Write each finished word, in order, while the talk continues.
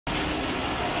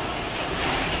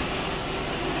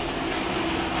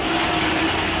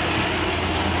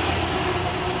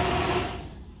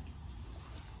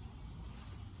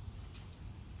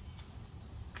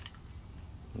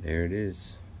There it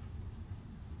is.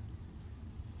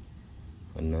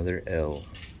 Another L.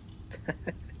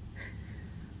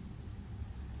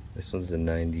 This one's a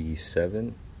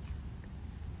 97.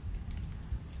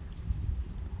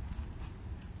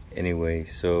 Anyway,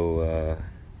 so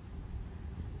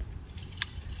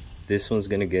this one's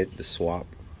gonna get the swap.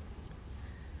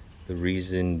 The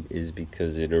reason is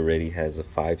because it already has a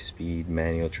 5-speed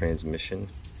manual transmission.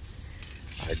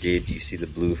 You see the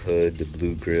blue hood, the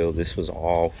blue grille. This was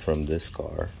all from this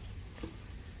car.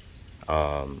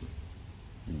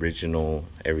 Original,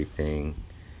 everything.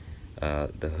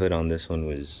 The hood on this one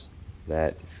was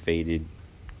that faded,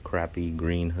 crappy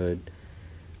green hood.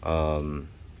 So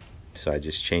I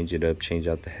just changed it up, changed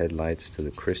out the headlights to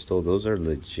the crystal. Those are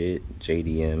legit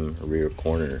JDM rear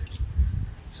corners.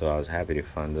 So I was happy to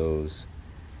find those.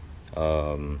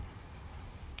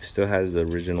 Still has the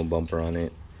original bumper on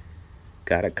it.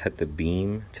 Gotta cut the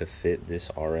beam to fit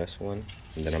this RS one.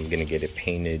 And then I'm gonna get it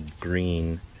painted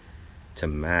green to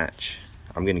match.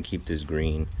 I'm gonna keep this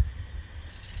green.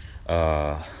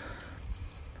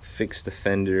 Fix the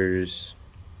fenders,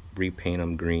 repaint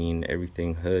them green.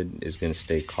 Everything, hood is gonna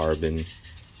stay carbon.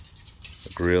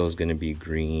 The grill is gonna be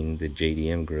green, the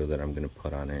JDM grill that I'm gonna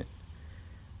put on it.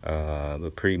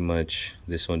 But pretty much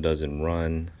this one doesn't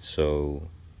run, so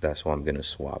that's why I'm gonna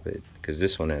swap it, because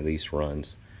this one at least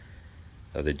runs.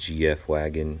 The GF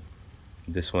wagon,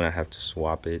 this one I have to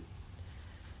swap it,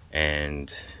 and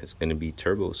it's gonna be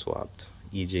turbo swapped.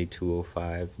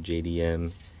 EJ205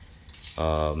 JDM,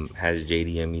 has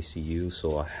JDM ECU,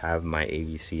 so I'll have my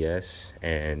AVCS,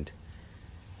 and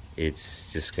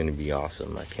it's just gonna be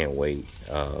awesome. I can't wait.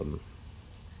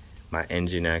 My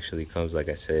engine actually comes, like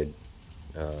I said,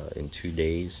 in 2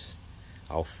 days.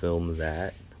 I'll film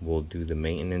that. We'll do the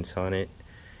maintenance on it,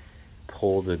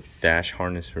 pull the dash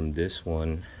harness from this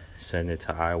one, send it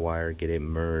to iWire, get it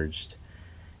merged,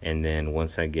 and then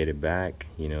once I get it back,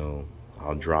 you know,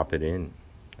 I'll drop it in.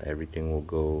 Everything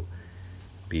will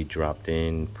be dropped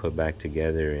in, put back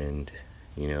together, and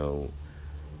you know,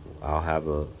 I'll have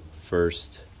a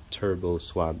first turbo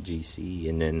swap GC.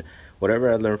 And then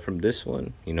whatever I learned from this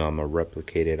one, you know, I'm gonna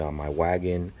replicate it on my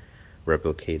wagon,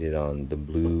 replicate it on the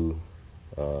blue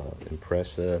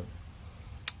Impreza.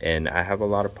 And I have a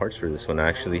lot of parts for this one. I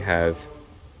actually have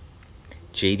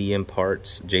JDM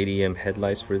parts, JDM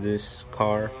headlights for this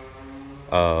car,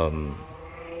 the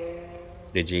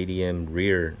JDM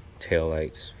rear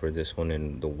taillights for this one,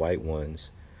 and the white ones.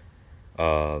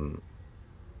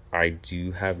 I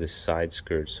do have the side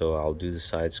skirts, so I'll do the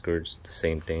side skirts, the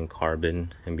same thing,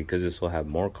 carbon. And because this will have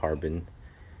more carbon,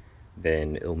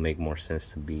 then it'll make more sense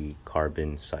to be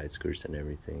carbon side skirts and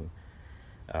everything.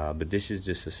 But this is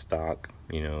just a stock,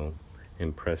 you know,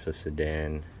 Impreza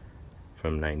sedan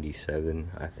from 97,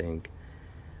 I think.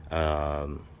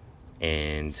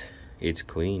 And it's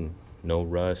clean, no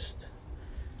rust,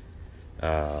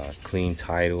 clean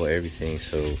title, everything.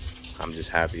 So I'm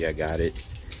just happy I got it.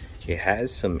 It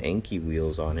has some Enki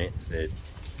wheels on it that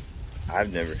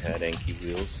I've never had. Enki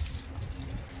wheels.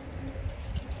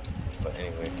 But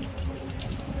anyway,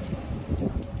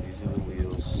 these are the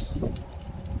wheels.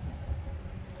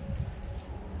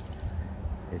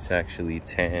 It's actually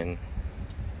tan.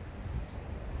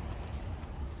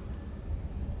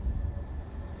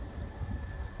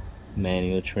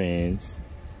 Manual trans,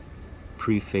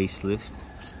 pre-facelift.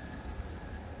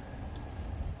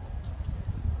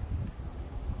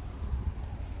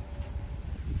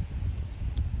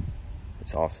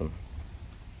 It's awesome.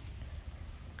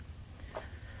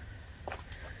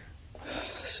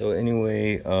 So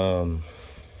anyway,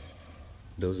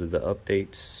 those are the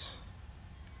updates.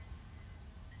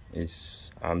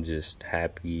 I'm just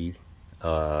happy.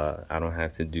 I don't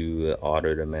have to do an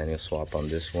auto to manual swap on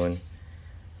this one.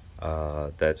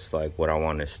 That's like what I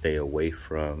want to stay away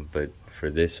from, but for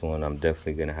this one I'm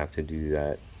definitely gonna have to do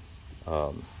that.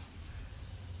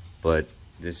 But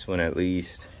this one, at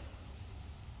least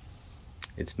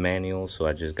it's manual, so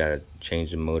I just gotta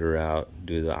change the motor out,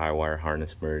 do the iWire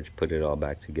harness merge, put it all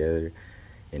back together,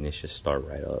 and it should start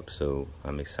right up. So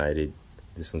I'm excited.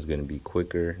 This one's gonna be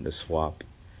quicker to swap.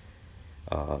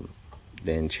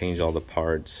 Then change all the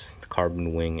parts, the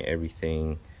carbon wing,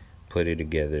 everything, put it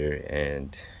together,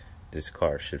 and this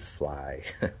car should fly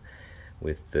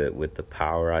with the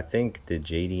power. I think the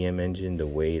JDM engine, the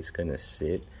way it's gonna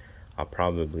sit, I'll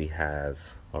probably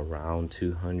have around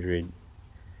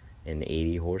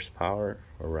 280 horsepower,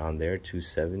 around there,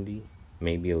 270,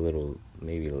 maybe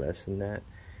less than that.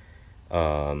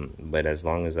 But as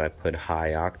long as I put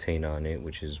high octane on it,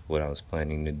 which is what I was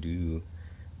planning to do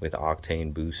with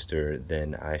octane booster,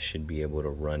 then I should be able to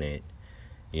run it,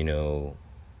 you know,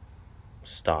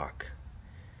 stock.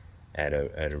 at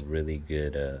a really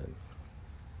good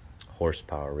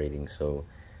horsepower rating. So,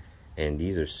 and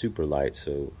these are super light,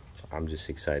 so I'm just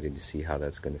excited to see how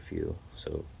that's gonna feel.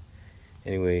 So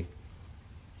anyway,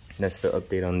 that's the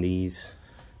update on these.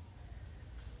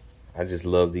 I just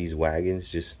love these wagons.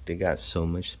 Just, they got so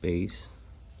much space.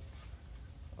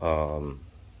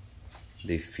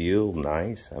 They feel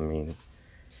nice. I mean,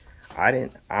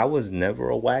 I was never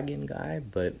a wagon guy,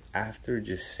 but after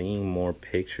just seeing more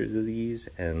pictures of these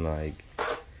and like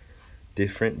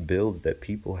different builds that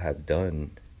people have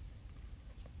done,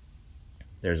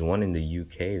 there's one in the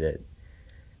UK that,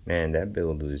 man, that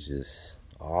build was just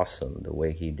awesome, the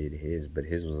way he did his, but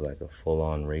his was like a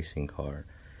full-on racing car.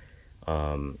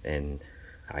 And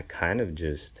I kind of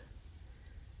just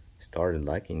started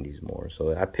liking these more.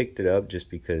 So I picked it up just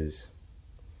because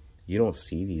you don't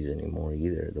see these anymore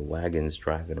either. The wagons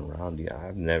driving around.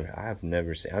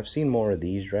 I've seen more of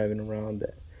these driving around,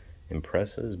 that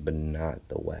Imprezas, but not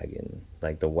the wagon.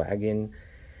 Like the wagon,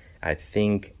 I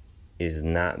think, is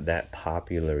not that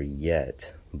popular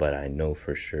yet, but I know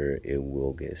for sure it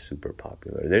will get super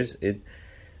popular.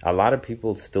 A lot of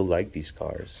people still like these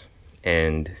cars,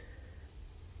 and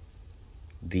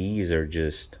these are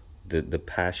just, the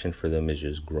passion for them is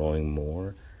just growing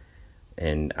more.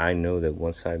 And I know that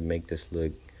once I make this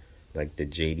look like the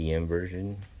JDM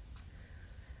version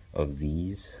of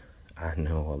these, I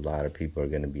know a lot of people are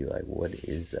going to be like, what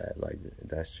is that? Like,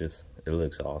 that's just, it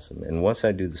looks awesome. And once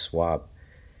I do the swap,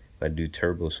 if I do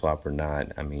turbo swap or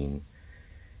not, I mean,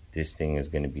 this thing is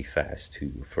going to be fast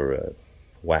too for a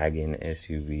wagon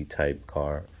SUV type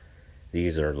car.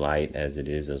 These are light as it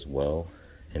is as well,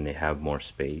 and they have more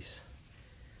space,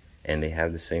 and they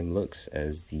have the same looks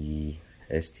as the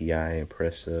STI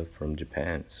Impreza from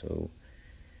Japan. So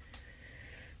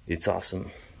it's awesome.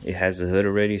 It has a hood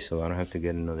already, so I don't have to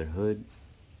get another hood,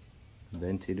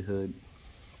 vented hood.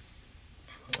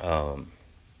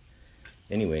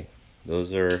 Anyway,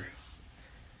 those are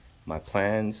my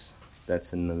plans.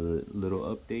 That's another little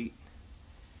update,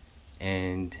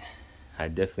 and I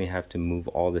definitely have to move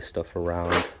all this stuff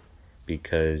around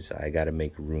because I got to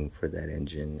make room for that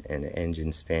engine and an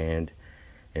engine stand,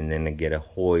 and then to get a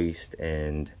hoist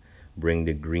and bring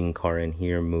the green car in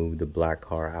here, move the black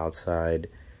car outside,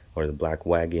 or the black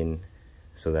wagon,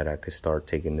 so that I could start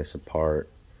taking this apart,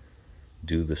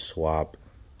 do the swap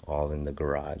all in the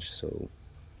garage. So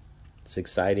it's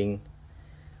exciting.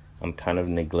 I'm kind of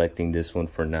neglecting this one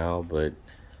for now, but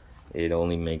it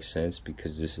only makes sense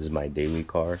because this is my daily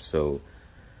car. So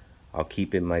I'll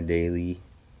keep it my daily,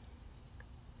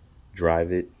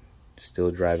 drive it,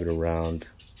 still drive it around.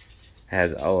 I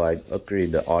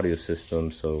upgraded the audio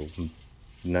system, so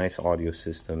nice audio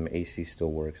system, AC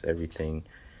still works, everything.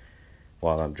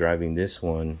 While I'm driving this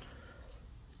one,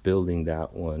 building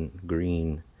that one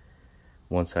green.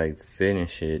 Once I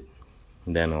finish it,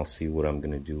 then I'll see what I'm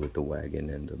gonna do with the wagon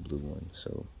and the blue one.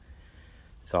 So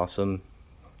it's awesome.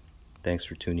 Thanks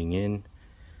for tuning in.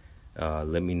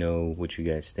 Let me know what you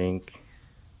guys think.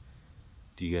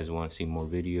 Do you guys want to see more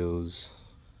videos?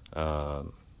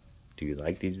 Do you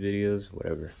like these videos?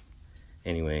 Whatever.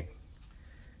 Anyway,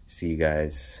 see you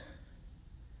guys.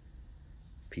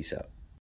 Peace out.